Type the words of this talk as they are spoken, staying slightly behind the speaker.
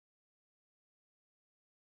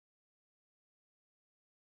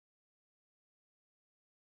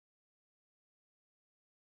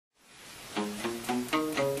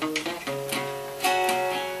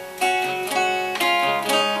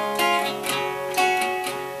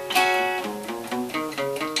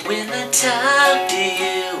talk to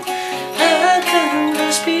you, I couldn't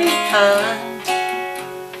lose behind,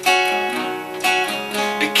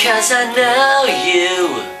 because I know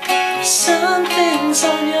you, something's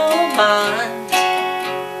on your mind.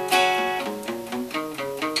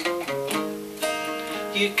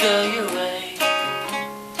 You go your way,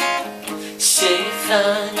 say you're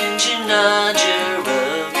fine and you're not, you're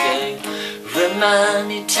okay. Remind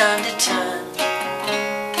me time to time,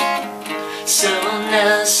 so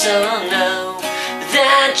I'll know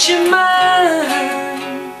that you're mine.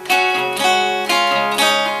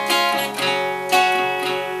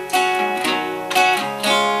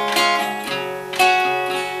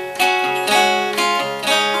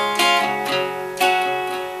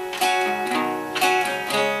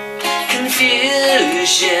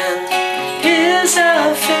 Confusion is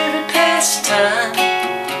our favorite pastime,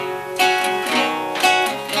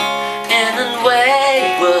 and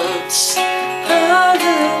unweighed words are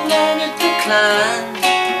the line of decline.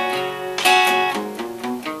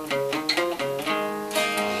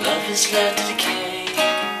 Love is left to decay.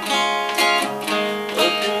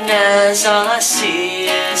 Open eyes, all I see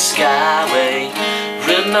is skyway.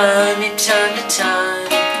 Remind me time to time,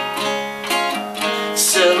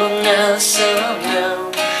 so I'll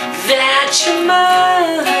know that you're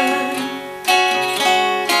mine.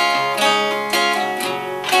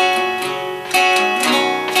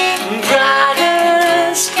 Bright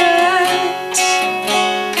as bright,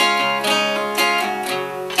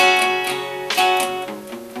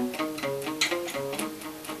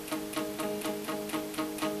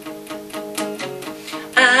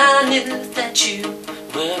 I knew that you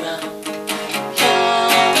were on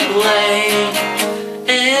your way,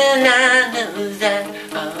 and I know that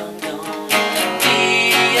I'm gonna be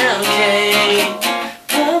okay.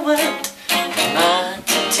 But what am I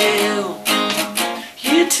to do?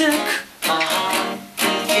 You took my heart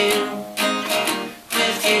with you,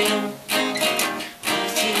 with you,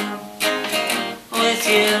 with you, with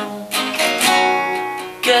you,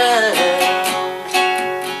 girl.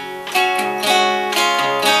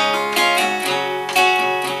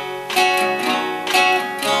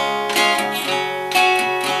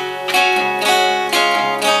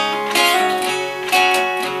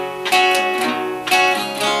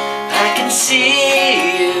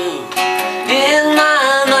 See you in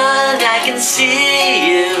my mind, I can see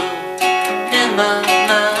you in my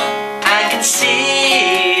mind, I can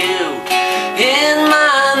see you in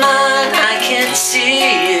my mind, I can see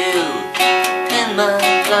you in my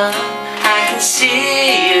mind, I can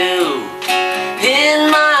see you in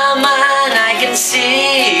my mind, I can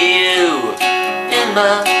see you in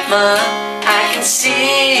my mind.